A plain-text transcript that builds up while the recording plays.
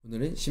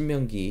오늘은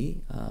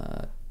신명기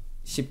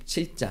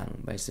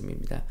 17장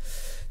말씀입니다.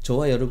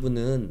 저와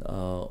여러분은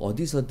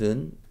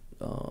어디서든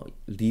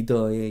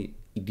리더의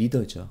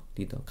리더죠.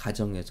 리더.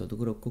 가정에서도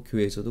그렇고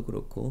교회에서도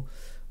그렇고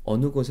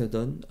어느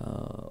곳에든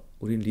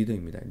우린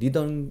리더입니다.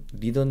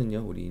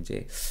 리더는요. 우리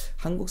이제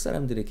한국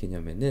사람들의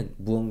개념에는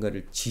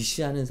무언가를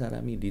지시하는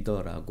사람이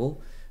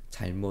리더라고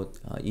잘못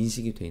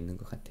인식이 되어 있는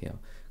것 같아요.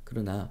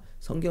 그러나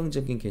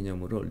성경적인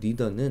개념으로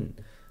리더는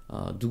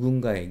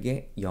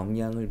누군가에게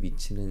영향을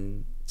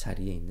미치는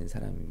자리에 있는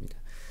사람입니다.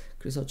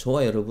 그래서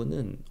저와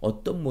여러분은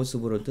어떤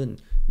모습으로든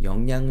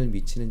영향을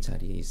미치는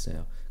자리에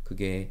있어요.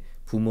 그게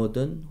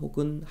부모든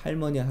혹은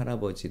할머니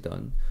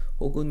할아버지든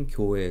혹은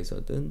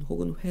교회에서든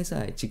혹은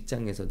회사에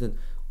직장에서든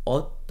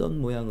어떤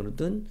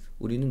모양으로든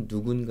우리는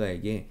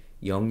누군가에게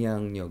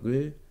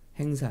영향력을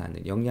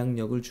행사하는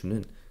영향력을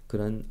주는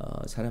그런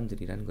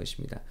사람들이라는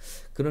것입니다.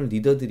 그런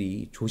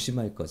리더들이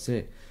조심할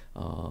것을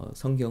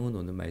성경은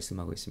오늘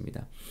말씀하고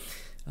있습니다.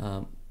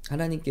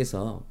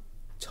 하나님께서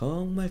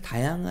정말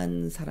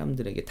다양한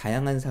사람들에게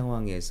다양한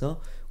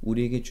상황에서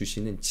우리에게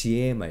주시는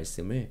지혜의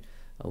말씀을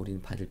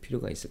우리는 받을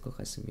필요가 있을 것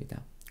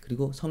같습니다.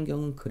 그리고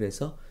성경은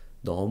그래서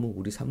너무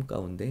우리 삶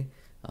가운데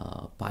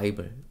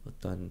바이블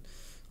어떤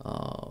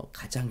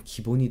가장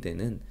기본이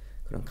되는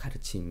그런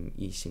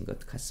가르침이신 것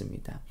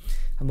같습니다.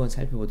 한번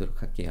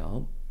살펴보도록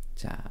할게요.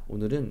 자,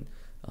 오늘은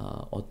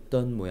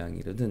어떤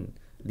모양이든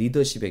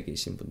리더십에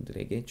계신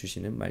분들에게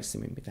주시는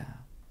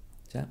말씀입니다.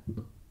 자,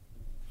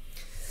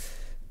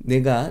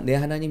 내가 내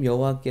하나님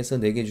여호와께서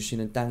내게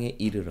주시는 땅에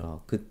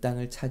이르러 그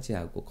땅을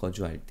차지하고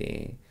거주할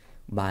때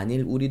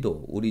만일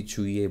우리도 우리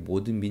주위의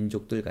모든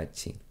민족들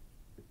같이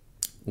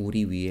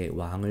우리 위에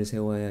왕을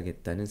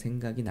세워야겠다는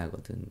생각이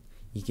나거든.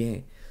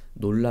 이게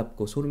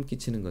놀랍고 소름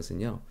끼치는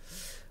것은요.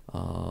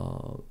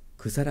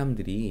 그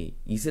사람들이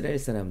이스라엘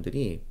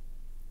사람들이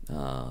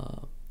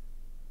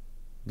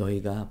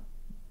너희가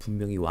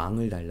분명히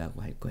왕을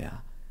달라고 할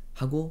거야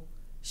하고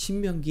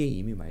신명기에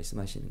이미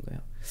말씀하시는 거예요.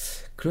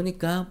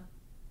 그러니까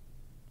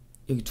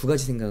여기 두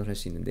가지 생각을 할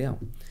수 있는데요.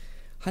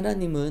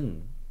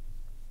 하나님은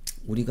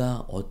우리가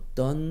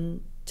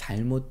어떤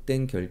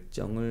잘못된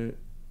결정을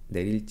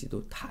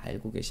내릴지도 다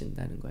알고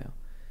계신다는 거예요.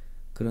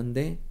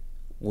 그런데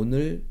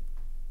오늘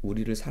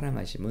우리를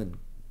사랑하심은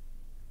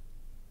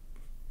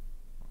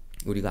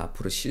우리가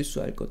앞으로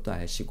실수할 것도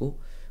아시고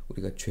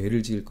우리가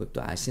죄를 지을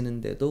것도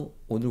아시는데도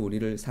오늘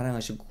우리를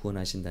사랑하시고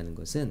구원하신다는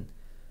것은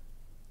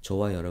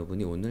저와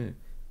여러분이 오늘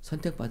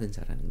선택받은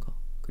자라는 거,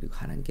 그리고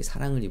하나님께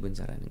사랑을 입은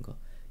자라는 거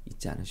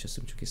잊지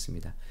않으셨으면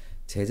좋겠습니다.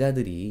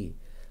 제자들이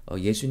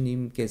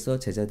예수님께서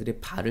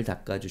제자들의 발을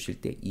닦아주실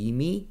때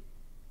이미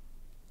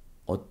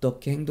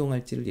어떻게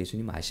행동할지를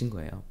예수님 아신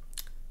거예요.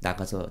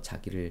 나가서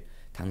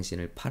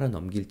당신을 팔아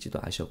넘길지도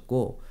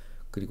아셨고,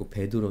 그리고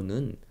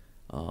베드로는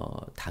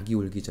닭이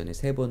울기 전에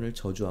 3번을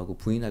저주하고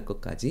부인할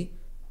것까지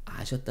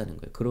아셨다는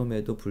거예요.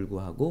 그럼에도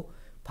불구하고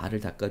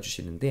발을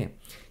닦아주시는데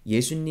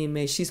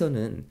예수님의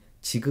시선은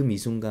지금 이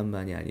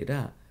순간만이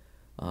아니라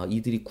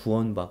이들이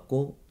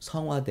구원받고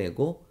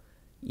성화되고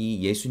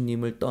이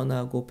예수님을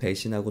떠나고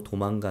배신하고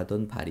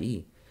도망가던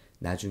발이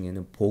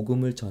나중에는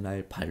복음을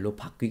전할 발로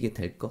바뀌게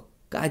될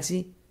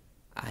것까지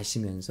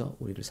아시면서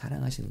우리를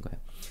사랑하시는 거예요.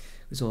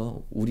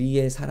 그래서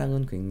우리의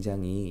사랑은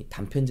굉장히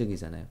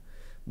단편적이잖아요.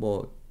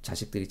 뭐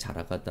자식들이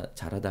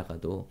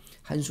자라다가도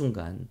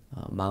한순간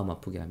마음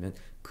아프게 하면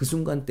그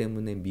순간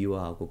때문에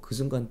미워하고 그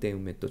순간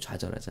때문에 또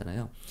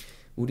좌절하잖아요.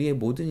 우리의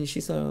모든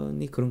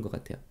시선이 그런 것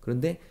같아요.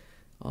 그런데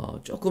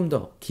조금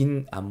더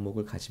긴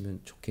안목을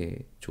가지면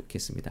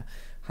좋겠습니다.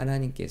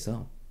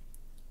 하나님께서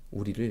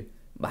우리를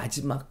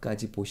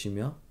마지막까지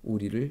보시며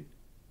우리를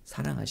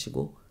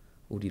사랑하시고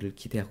우리를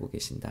기대하고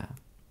계신다.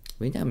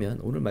 왜냐하면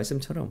오늘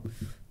말씀처럼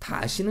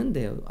다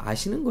아시는데요.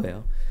 아시는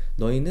거예요.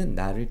 너희는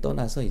나를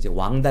떠나서 이제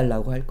왕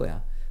달라고 할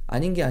거야.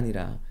 아닌 게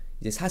아니라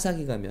이제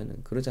사사기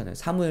가면 그러잖아요.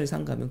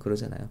 사무엘상 가면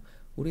그러잖아요.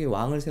 우리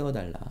왕을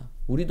세워달라.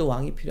 우리도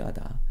왕이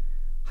필요하다.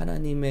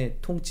 하나님의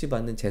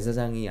통치받는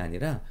제사장이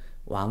아니라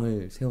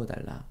왕을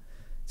세워달라.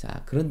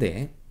 자,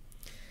 그런데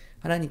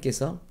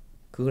하나님께서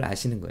그걸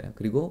아시는 거예요.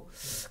 그리고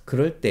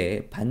그럴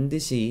때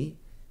반드시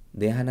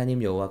내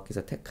하나님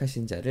여호와께서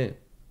택하신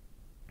자를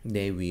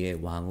내 위에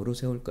왕으로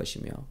세울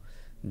것이며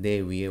내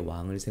위에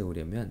왕을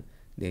세우려면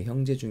내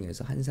형제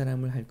중에서 한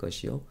사람을 할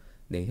것이요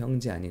내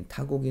형제 아닌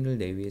타국인을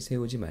내 위에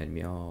세우지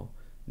말며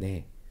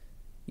네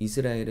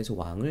이스라엘에서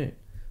왕을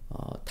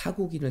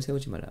타국인을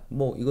세우지 말라.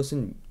 뭐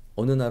이것은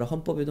어느 나라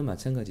헌법에도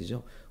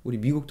마찬가지죠. 우리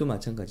미국도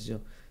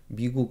마찬가지죠.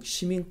 미국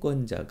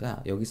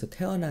시민권자가 여기서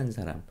태어난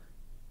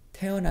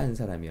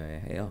사람이어야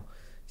해요.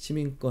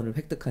 시민권을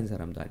획득한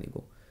사람도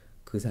아니고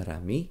그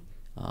사람이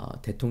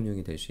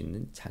대통령이 될 수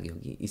있는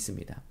자격이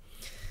있습니다.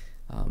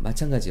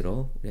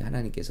 마찬가지로 우리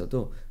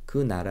하나님께서도 그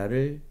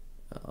나라를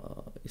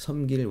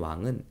섬길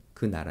왕은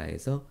그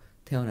나라에서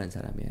태어난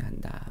사람이어야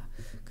한다.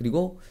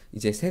 그리고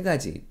이제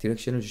 3가지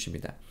디렉션을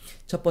주십니다.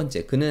 첫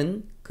번째,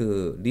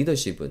 그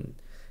리더십은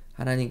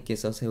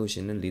하나님께서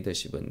세우시는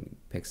리더십은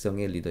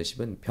백성의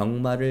리더십은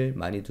병마를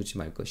많이 두지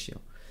말 것이요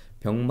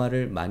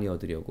병마를 많이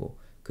얻으려고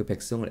그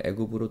백성을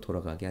애굽으로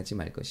돌아가게 하지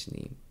말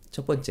것이니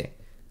첫 번째,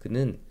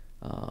 그는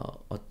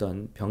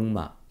어떤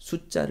병마,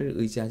 숫자를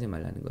의지하지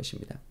말라는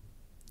것입니다.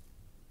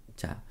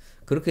 자,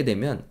 그렇게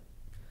되면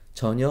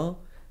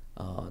전혀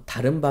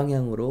다른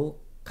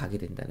방향으로 가게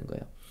된다는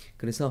거예요.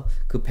 그래서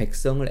그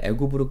백성을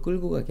애굽으로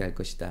끌고 가게 할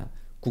것이다.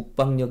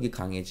 국방력이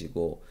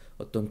강해지고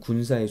어떤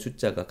군사의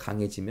숫자가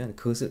강해지면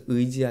그것을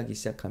의지하기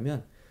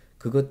시작하면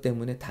그것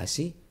때문에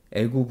다시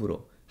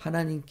애굽으로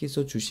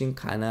하나님께서 주신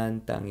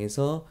가나안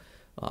땅에서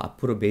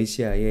앞으로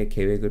메시아의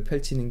계획을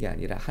펼치는 게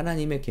아니라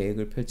하나님의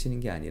계획을 펼치는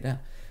게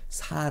아니라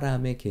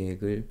사람의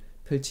계획을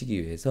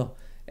펼치기 위해서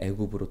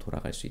애굽으로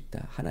돌아갈 수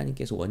있다.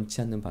 하나님께서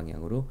원치 않는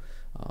방향으로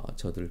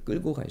저들을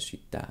끌고 갈 수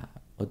있다.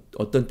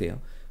 어떤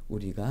때요?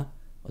 우리가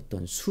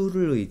어떤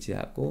수를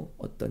의지하고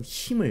어떤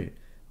힘을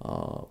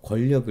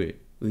권력을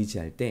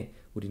의지할 때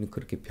우리는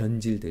그렇게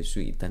변질될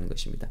수 있다는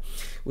것입니다.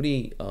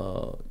 우리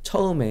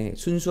처음에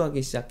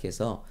순수하게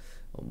시작해서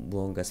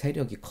무언가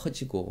세력이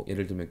커지고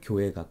예를 들면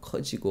교회가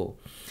커지고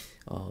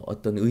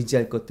어떤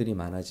의지할 것들이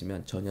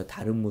많아지면 전혀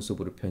다른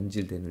모습으로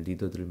변질되는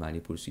리더들을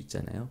많이 볼 수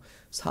있잖아요.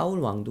 사울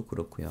왕도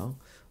그렇고요.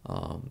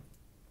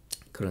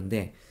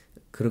 그런데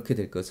그렇게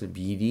될 것을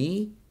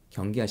미리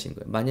경계하신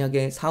거예요.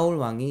 만약에 사울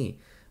왕이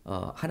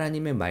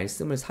하나님의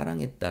말씀을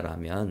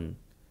사랑했다라면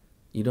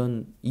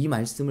이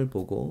말씀을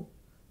보고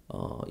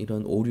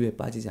이런 오류에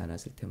빠지지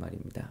않았을 테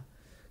말입니다.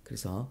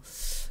 그래서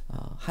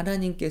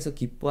하나님께서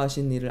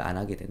기뻐하신 일을 안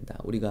하게 된다.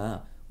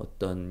 우리가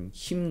어떤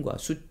힘과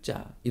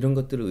숫자 이런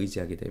것들을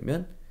의지하게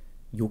되면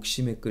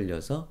욕심에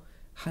끌려서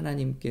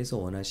하나님께서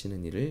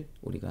원하시는 일을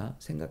우리가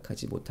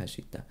생각하지 못할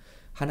수 있다.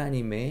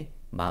 하나님의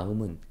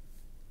마음은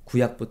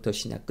구약부터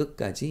신약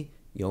끝까지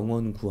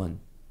영혼 구원,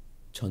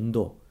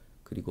 전도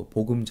그리고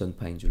복음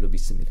전파인 줄로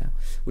믿습니다.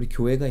 우리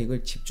교회가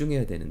이걸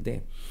집중해야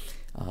되는데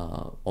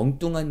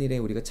엉뚱한 일에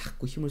우리가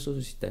자꾸 힘을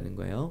쏟을 수 있다는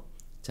거예요.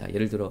 자,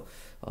 예를 들어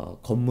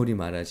건물이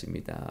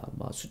많아집니다.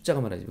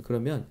 숫자가 많아집니다.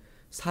 그러면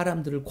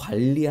사람들을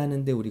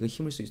관리하는 데 우리가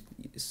힘을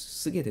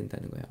쓰게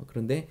된다는 거예요.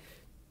 그런데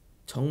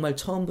정말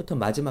처음부터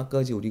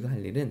마지막까지 우리가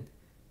할 일은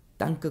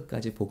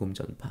땅끝까지 복음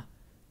전파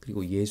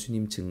그리고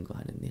예수님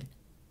증거하는 일.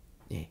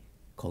 예,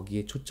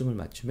 거기에 초점을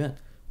맞추면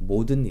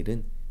모든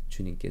일은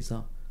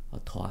주님께서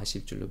더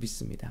하실 줄로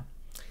믿습니다.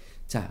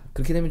 자,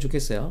 그렇게 되면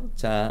좋겠어요.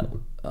 자,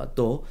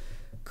 또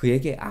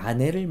그에게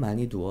아내를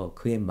많이 두어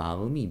그의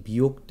마음이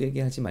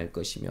미혹되게 하지 말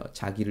것이며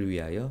자기를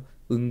위하여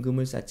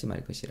은금을 쌓지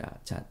말 것이라.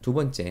 자, 두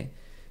번째,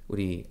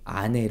 우리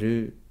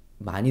아내를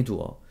많이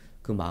두어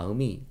그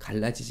마음이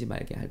갈라지지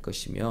말게 할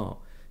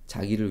것이며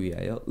자기를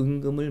위하여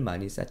은금을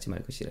많이 쌓지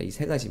말 것이라. 이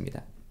세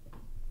가지입니다.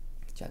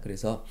 자,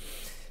 그래서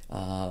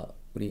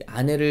우리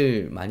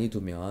아내를 많이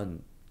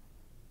두면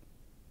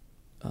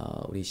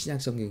우리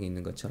신약 성경에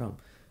있는 것처럼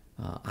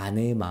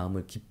아내의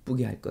마음을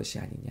기쁘게 할 것이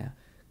아니냐.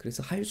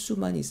 그래서 할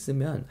수만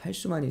있으면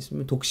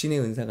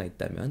독신의 은사가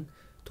있다면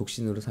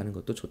독신으로 사는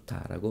것도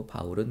좋다라고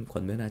바울은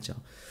권면하죠.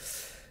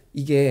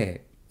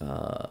 이게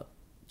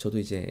저도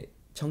이제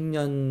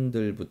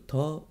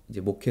청년들부터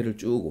이제 목회를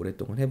쭉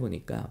오랫동안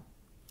해보니까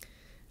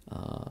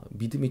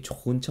믿음이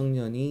좋은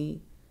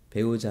청년이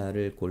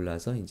배우자를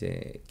골라서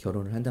이제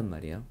결혼을 한단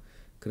말이에요.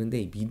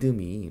 그런데 이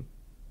믿음이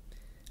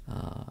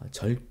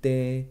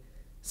절대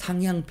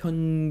상향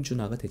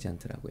평준화가 되지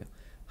않더라고요.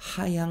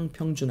 하향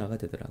평준화가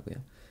되더라고요.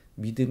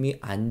 믿음이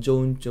안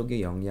좋은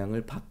쪽의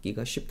영향을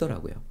받기가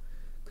쉽더라고요.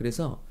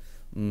 그래서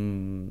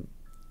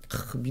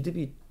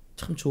믿음이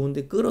참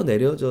좋은데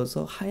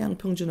끌어내려져서 하향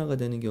평준화가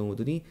되는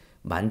경우들이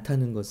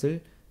많다는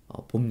것을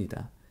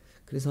봅니다.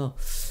 그래서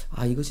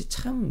이것이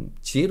참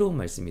지혜로운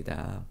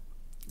말씀이다.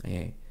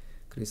 예.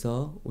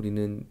 그래서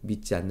우리는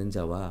믿지 않는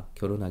자와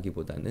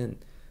결혼하기보다는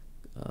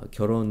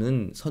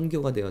결혼은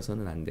선교가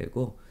되어서는 안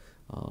되고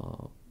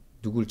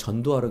누굴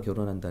전도하러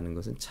결혼한다는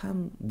것은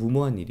참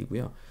무모한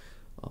일이고요.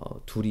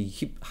 둘이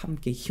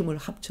함께 힘을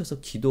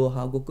합쳐서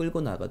기도하고 끌고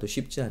나가도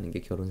쉽지 않은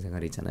게 결혼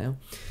생활이잖아요.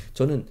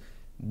 저는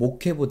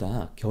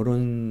목회보다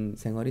결혼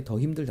생활이 더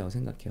힘들다고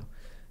생각해요.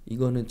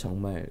 이거는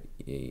정말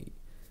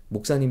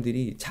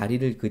목사님들이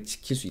자리를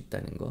지킬 수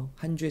있다는 거,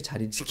 한 주에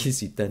자리를 지킬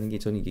수 있다는 게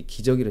저는 이게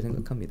기적이라고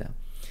생각합니다.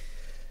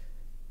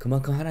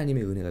 그만큼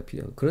하나님의 은혜가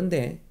필요해요.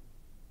 그런데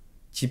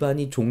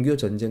집안이 종교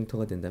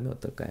전쟁터가 된다면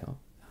어떨까요?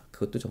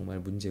 그것도 정말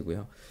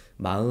문제고요.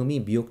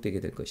 마음이 미혹되게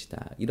될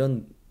것이다.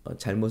 이런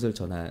잘못을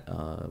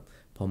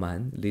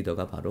범한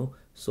리더가 바로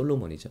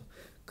솔로몬이죠.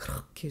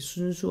 그렇게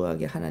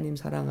순수하게 하나님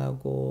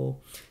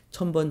사랑하고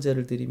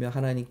천번제를 드리며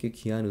하나님께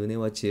귀한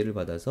은혜와 지혜를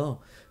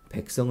받아서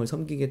백성을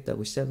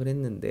섬기겠다고 시작을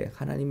했는데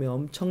하나님의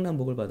엄청난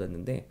복을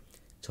받았는데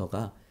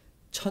저가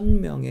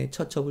 1000명의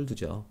처첩을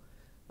두죠.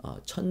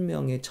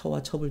 1000명의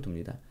처와 첩을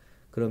둡니다.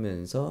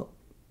 그러면서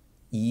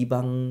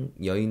이방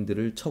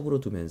여인들을 첩으로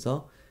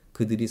두면서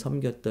그들이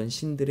섬겼던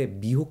신들에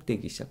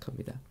미혹되기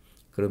시작합니다.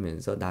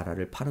 그러면서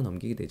나라를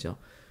팔아넘기게 되죠.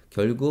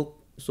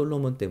 결국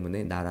솔로몬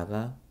때문에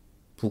나라가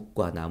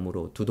북과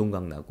남으로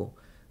두동강 나고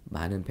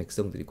많은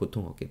백성들이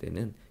고통 얻게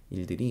되는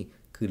일들이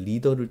그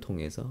리더를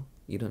통해서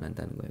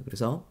일어난다는 거예요.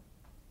 그래서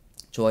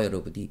저와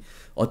여러분이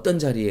어떤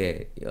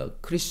자리에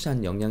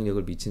크리스찬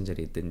영향력을 미치는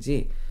자리에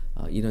있든지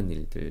이런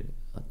일들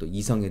또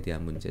이성에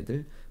대한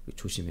문제들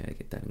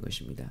조심해야겠다는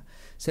것입니다.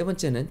 세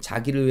번째는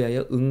자기를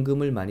위하여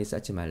은금을 많이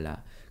쌓지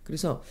말라.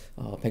 그래서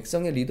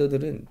백성의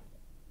리더들은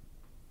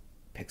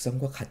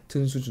백성과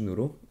같은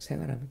수준으로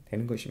생활하면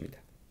되는 것입니다.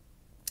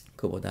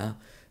 그보다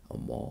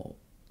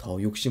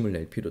더 욕심을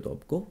낼 필요도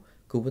없고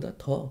그보다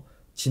더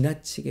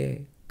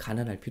지나치게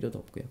가난할 필요도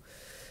없고요.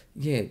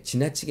 이게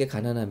지나치게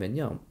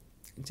가난하면요,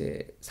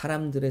 이제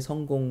사람들의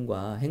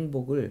성공과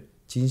행복을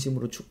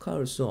진심으로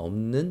축하할 수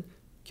없는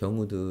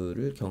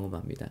경우들을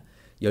경험합니다.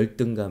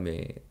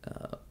 열등감에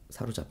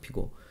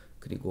사로잡히고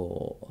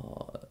그리고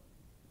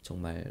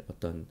정말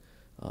어떤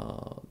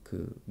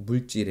그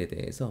물질에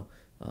대해서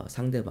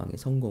상대방의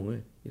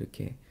성공을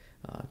이렇게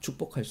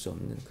축복할 수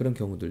없는 그런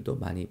경우들도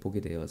많이 보게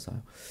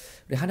되어서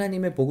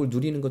하나님의 복을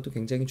누리는 것도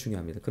굉장히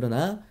중요합니다.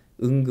 그러나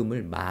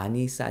은금을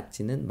많이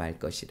쌓지는 말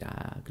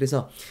것이라.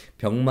 그래서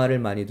병마를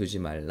많이 두지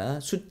말라.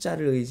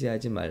 숫자를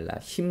의지하지 말라.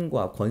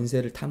 힘과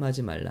권세를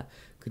탐하지 말라.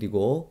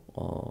 그리고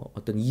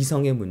어떤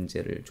이성의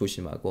문제를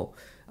조심하고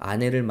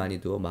아내를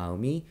많이 두어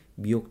마음이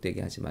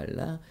미혹되게 하지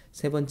말라.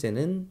 세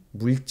번째는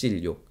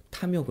물질욕,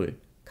 탐욕을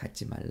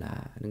갖지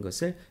말라는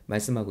것을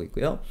말씀하고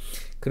있고요.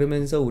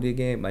 그러면서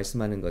우리에게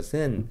말씀하는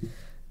것은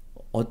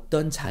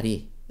어떤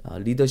자리,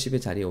 리더십의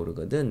자리에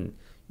오르거든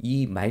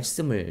이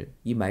말씀의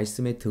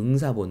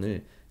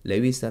등사본을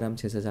레위 사람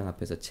제사장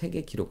앞에서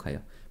책에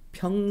기록하여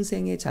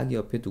평생에 자기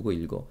옆에 두고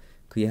읽어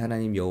그의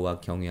하나님 여호와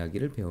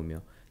경외하기를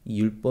배우며 이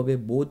율법의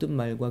모든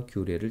말과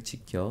규례를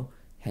지켜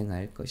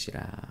행할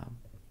것이라.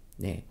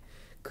 네,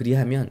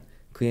 그리하면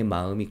그의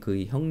마음이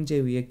그의 형제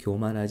위에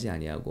교만하지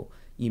아니하고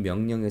이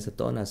명령에서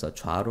떠나서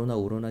좌로나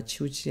우로나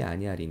치우치지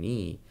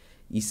아니하리니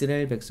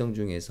이스라엘 백성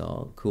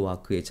중에서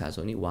그와 그의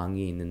자손이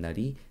왕위에 있는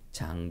날이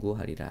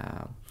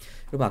장구하리라.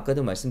 여러분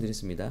아까도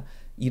말씀드렸습니다.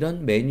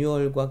 이런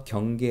매뉴얼과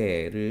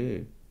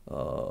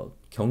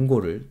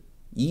경고를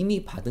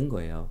이미 받은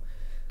거예요.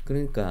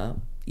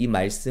 그러니까 이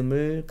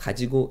말씀을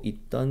가지고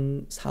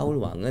있던 사울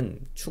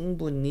왕은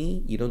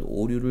충분히 이런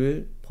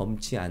오류를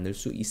범치 않을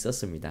수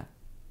있었습니다.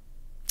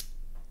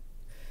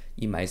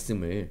 이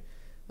말씀을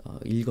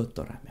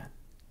읽었더라면,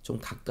 좀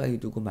가까이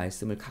두고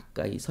말씀을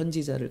가까이,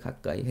 선지자를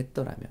가까이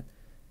했더라면,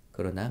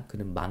 그러나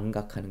그는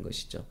망각하는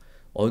것이죠.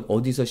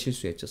 어디서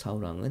실수했죠?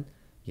 사울왕은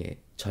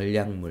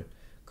전략물,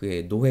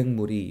 그의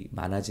노획물이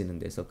많아지는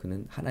데서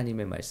그는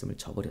하나님의 말씀을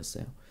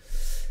저버렸어요.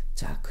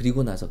 자,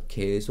 그리고 나서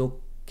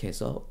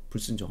계속해서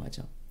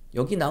불순종하죠.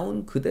 여기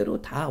나온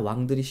그대로 다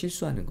왕들이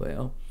실수하는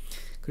거예요.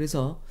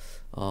 그래서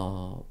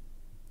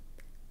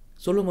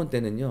솔로몬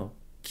때는요,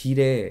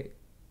 길에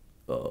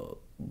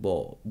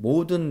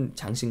모든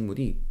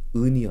장식물이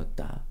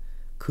은이었다,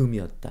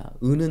 금이었다.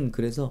 은은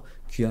그래서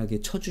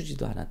귀하게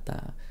쳐주지도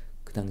않았다.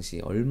 그 당시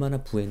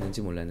얼마나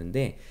부했는지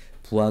몰랐는데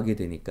부하게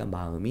되니까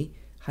마음이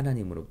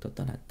하나님으로부터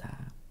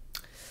떠났다.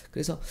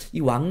 그래서 이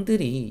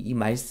왕들이 이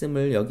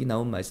말씀을 여기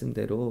나온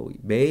말씀대로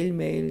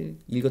매일매일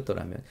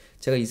읽었더라면,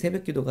 제가 이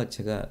새벽기도가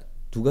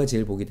누가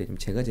제일 보게 되냐면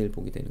제가 제일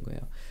보게 되는 거예요.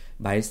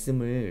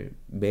 말씀을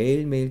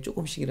매일매일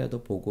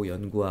조금씩이라도 보고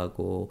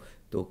연구하고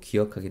또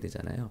기억하게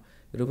되잖아요.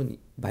 여러분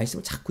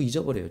말씀을 자꾸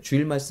잊어버려요.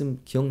 주일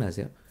말씀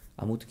기억나세요?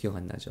 아무것도 기억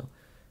안 나죠.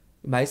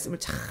 말씀을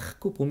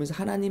자꾸 보면서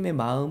하나님의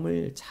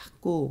마음을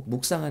자꾸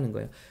묵상하는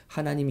거예요.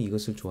 하나님이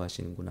이것을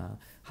좋아하시는구나.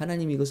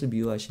 하나님이 이것을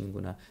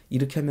미워하시는구나.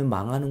 이렇게 하면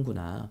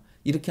망하는구나.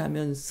 이렇게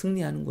하면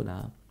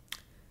승리하는구나.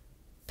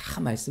 다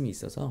말씀이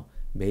있어서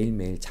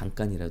매일매일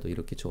잠깐이라도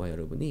이렇게 저와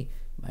여러분이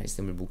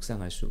말씀을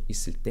묵상할 수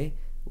있을 때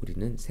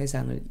우리는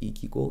세상을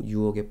이기고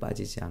유혹에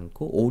빠지지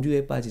않고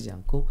오류에 빠지지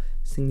않고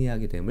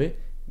승리하게 됨을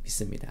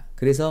믿습니다.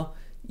 그래서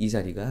이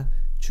자리가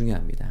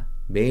중요합니다.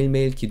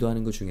 매일매일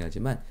기도하는 거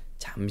중요하지만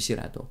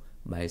잠시라도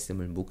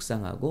말씀을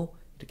묵상하고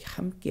이렇게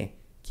함께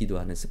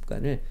기도하는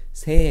습관을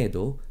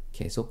새해에도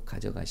계속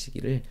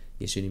가져가시기를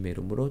예수님의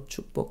이름으로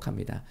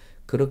축복합니다.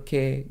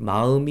 그렇게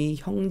마음이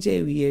형제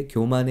위에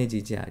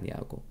교만해지지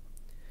아니하고,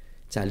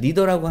 자,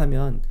 리더라고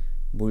하면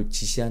뭘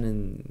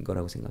지시하는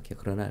거라고 생각해요.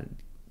 그러나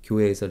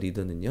교회에서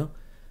리더는요,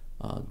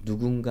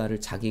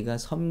 누군가를 자기가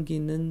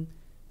섬기는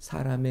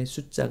사람의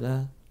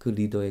숫자가 그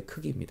리더의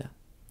크기입니다.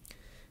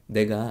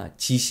 내가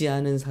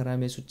지시하는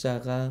사람의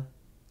숫자가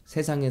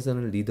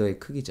세상에서는 리더의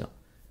크기죠.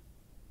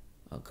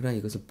 그러나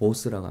이것을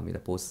보스라고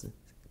합니다. 보스.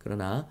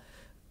 그러나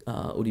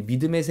우리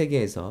믿음의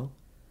세계에서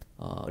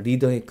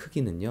리더의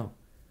크기는요,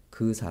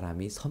 그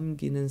사람이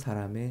섬기는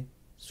사람의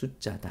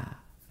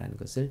숫자다라는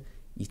것을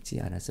잊지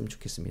않았으면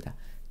좋겠습니다.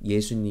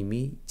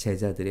 예수님이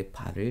제자들의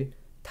발을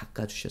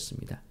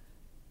닦아주셨습니다.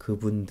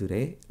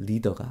 그분들의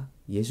리더가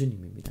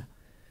예수님입니다.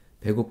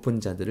 배고픈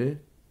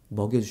자들을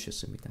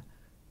먹여주셨습니다.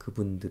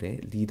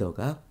 그분들의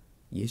리더가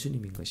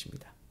예수님인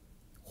것입니다.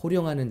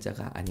 호령하는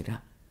자가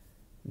아니라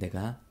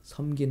내가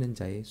섬기는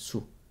자의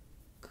수,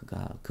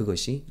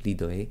 그것이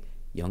리더의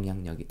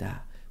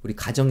영향력이다. 우리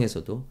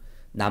가정에서도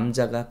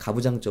남자가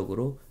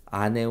가부장적으로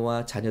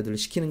아내와 자녀들을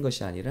시키는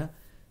것이 아니라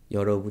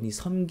여러분이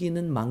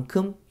섬기는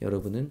만큼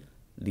여러분은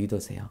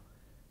리더세요.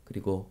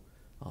 그리고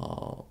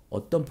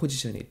어떤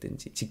포지션에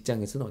있든지,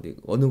 직장에서는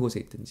어느 곳에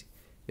있든지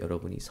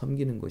여러분이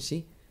섬기는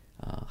것이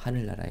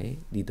하늘나라의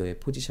리더의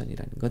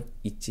포지션이라는 것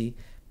잊지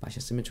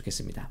마셨으면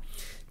좋겠습니다.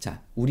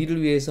 자,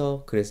 우리를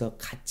위해서 그래서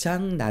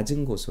가장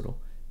낮은 곳으로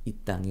이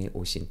땅에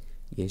오신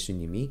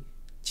예수님이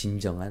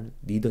진정한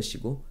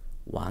리더시고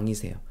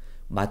왕이세요.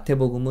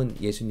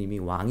 마태복음은 예수님이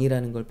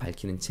왕이라는 걸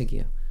밝히는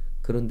책이에요.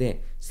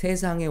 그런데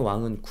세상의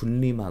왕은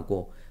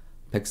군림하고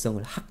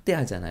백성을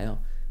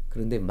학대하잖아요.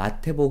 그런데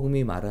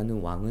마태복음이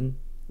말하는 왕은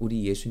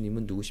우리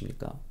예수님은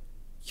누구십니까?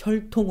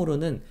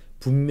 혈통으로는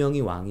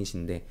분명히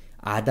왕이신데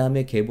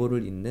아담의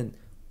계보를 잇는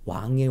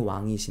왕의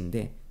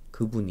왕이신데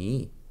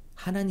그분이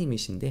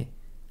하나님이신데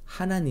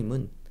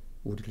하나님은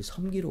우리를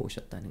섬기러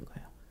오셨다는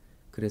거예요.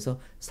 그래서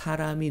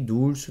사람이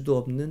누울 수도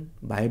없는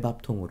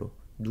말밥통으로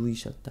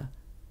누이셨다.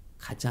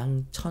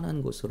 가장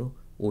천한 곳으로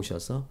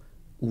오셔서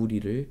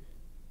우리를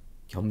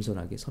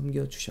겸손하게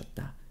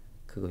섬겨주셨다.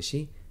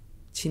 그것이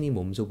친히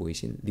몸소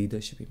보이신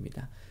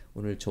리더십입니다.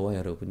 오늘 저와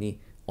여러분이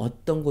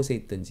어떤 곳에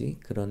있든지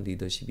그런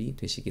리더십이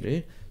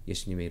되시기를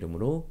예수님의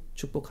이름으로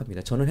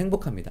축복합니다. 저는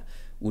행복합니다.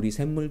 우리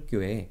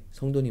샘물교회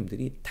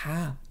성도님들이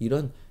다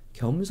이런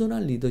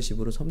겸손한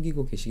리더십으로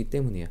섬기고 계시기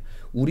때문이에요.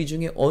 우리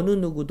중에 어느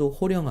누구도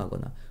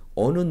호령하거나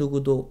어느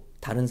누구도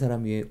다른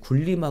사람 위에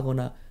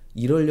군림하거나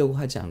이러려고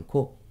하지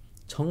않고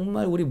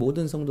정말 우리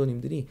모든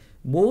성도님들이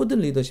모든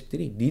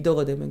리더십들이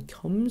리더가 되면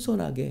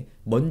겸손하게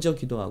먼저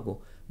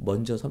기도하고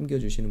먼저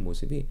섬겨주시는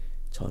모습이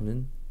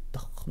저는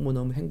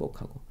너무너무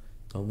행복하고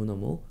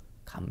너무너무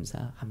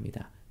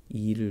감사합니다.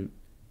 이 일을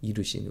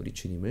이루신 우리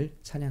주님을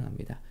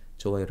찬양합니다.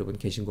 저와 여러분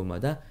계신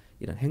곳마다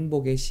이런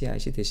행복의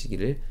씨앗이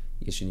되시기를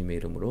예수님의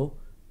이름으로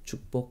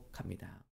축복합니다.